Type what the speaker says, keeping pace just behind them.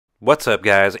What's up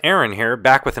guys, Aaron here,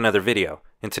 back with another video.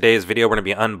 In today's video we're going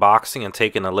to be unboxing and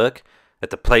taking a look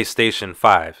at the PlayStation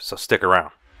 5, so stick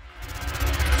around.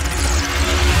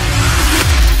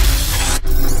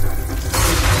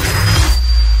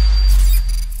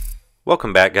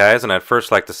 Welcome back guys, and I'd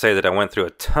first like to say that I went through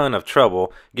a ton of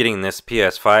trouble getting this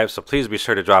PS5, so please be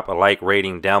sure to drop a like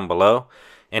rating down below,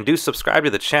 and do subscribe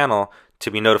to the channel to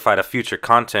be notified of future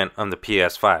content on the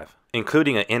PS5,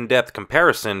 including an in-depth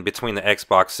comparison between the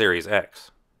Xbox Series X.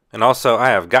 And also, I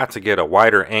have got to get a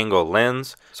wider angle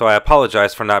lens, so I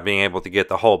apologize for not being able to get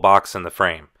the whole box in the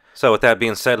frame. So with that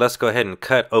being said, let's go ahead and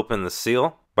cut open the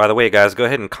seal. By the way guys, go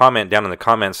ahead and comment down in the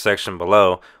comments section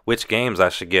below which games I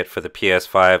should get for the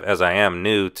PS5, as I am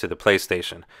new to the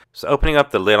PlayStation. So opening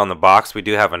up the lid on the box, we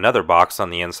do have another box on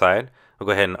the inside. We'll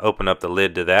go ahead and open up the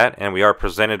lid to that, and we are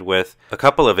presented with a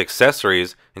couple of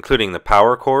accessories, including the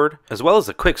power cord, as well as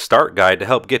a quick start guide to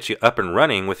help get you up and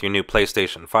running with your new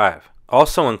PlayStation 5.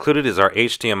 Also included is our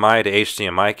HDMI to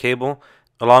HDMI cable,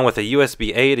 along with a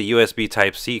USB-A to USB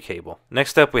Type-C cable.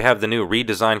 Next up we have the new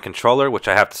redesigned controller, which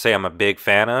I have to say I'm a big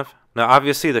fan of. Now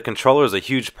obviously the controller is a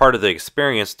huge part of the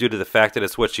experience due to the fact that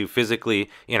it's what you physically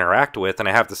interact with, and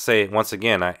I have to say once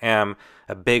again I am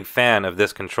a big fan of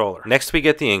this controller. Next we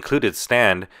get the included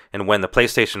stand, and when the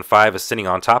PlayStation 5 is sitting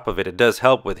on top of it, it does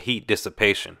help with heat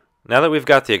dissipation. Now that we've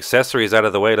got the accessories out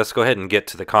of the way, let's go ahead and get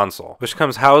to the console, which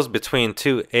comes housed between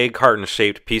two egg carton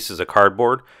shaped pieces of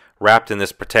cardboard wrapped in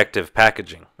this protective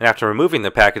packaging. And after removing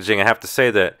the packaging, I have to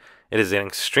say that it is an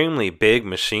extremely big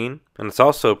machine, and it's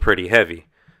also pretty heavy.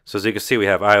 So as you can see, we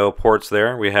have I/O ports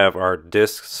there. We have our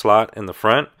disc slot in the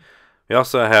front. We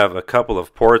also have a couple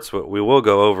of ports that we will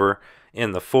go over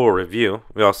in the full review.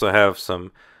 We also have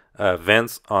some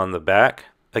vents on the back.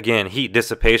 Again, heat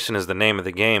dissipation is the name of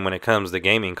the game when it comes to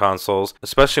gaming consoles,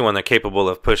 especially when they're capable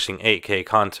of pushing 8K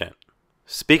content.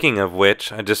 Speaking of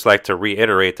which, I'd just like to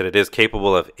reiterate that it is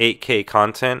capable of 8K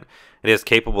content. It is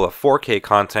capable of 4K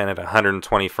content at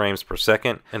 120 frames per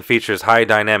second and features high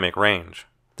dynamic range.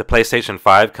 The PlayStation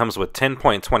 5 comes with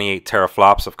 10.28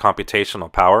 teraflops of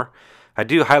computational power. I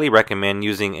do highly recommend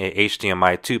using a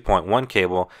HDMI 2.1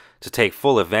 cable to take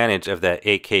full advantage of that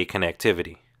 8K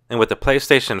connectivity. And with the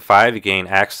PlayStation 5 you gain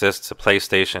access to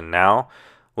PlayStation Now,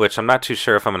 which I'm not too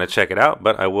sure if I'm going to check it out,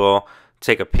 but I will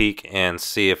take a peek and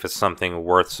see if it's something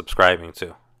worth subscribing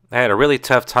to. I had a really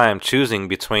tough time choosing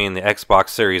between the Xbox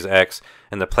Series X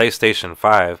and the PlayStation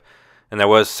 5, and there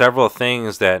was several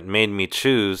things that made me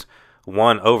choose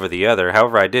one over the other.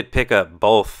 However, I did pick up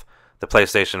both the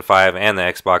PlayStation 5 and the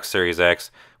Xbox Series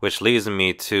X, which leads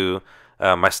me to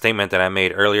my statement that I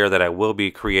made earlier that I will be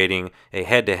creating a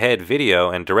head-to-head video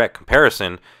and direct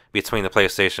comparison between the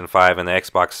PlayStation 5 and the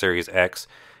Xbox Series X,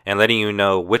 and letting you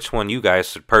know which one you guys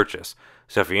should purchase.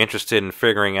 So if you're interested in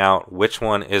figuring out which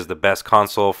one is the best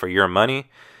console for your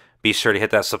money, be sure to hit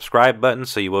that subscribe button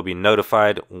so you will be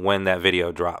notified when that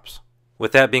video drops.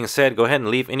 With that being said, go ahead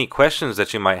and leave any questions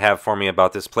that you might have for me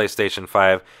about this PlayStation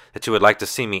 5 that you would like to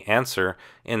see me answer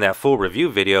in that full review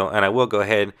video, and I will go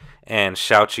ahead and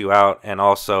shout you out and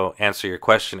also answer your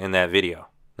question in that video.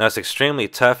 Now it's extremely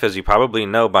tough, as you probably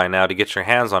know by now, to get your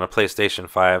hands on a PlayStation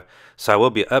 5, so I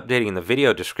will be updating the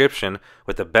video description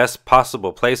with the best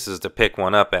possible places to pick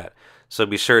one up at. So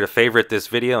be sure to favorite this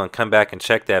video and come back and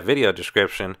check that video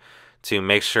description to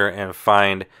make sure and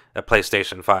find a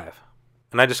PlayStation 5.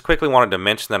 And I just quickly wanted to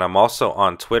mention that I'm also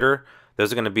on Twitter.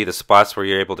 Those are going to be the spots where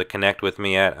you're able to connect with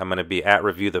me at. I'm going to be at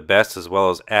ReviewTheBest as well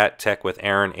as at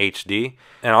TechWithAaronHD.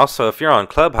 And also, if you're on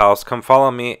Clubhouse, come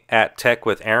follow me at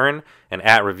TechWithAaron and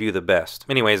at ReviewTheBest.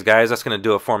 Anyways, guys, that's going to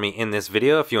do it for me in this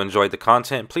video. If you enjoyed the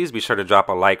content, please be sure to drop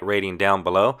a like rating down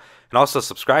below. And also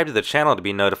subscribe to the channel to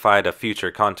be notified of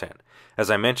future content. As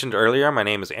I mentioned earlier, my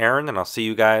name is Aaron, and I'll see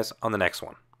you guys on the next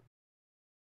one.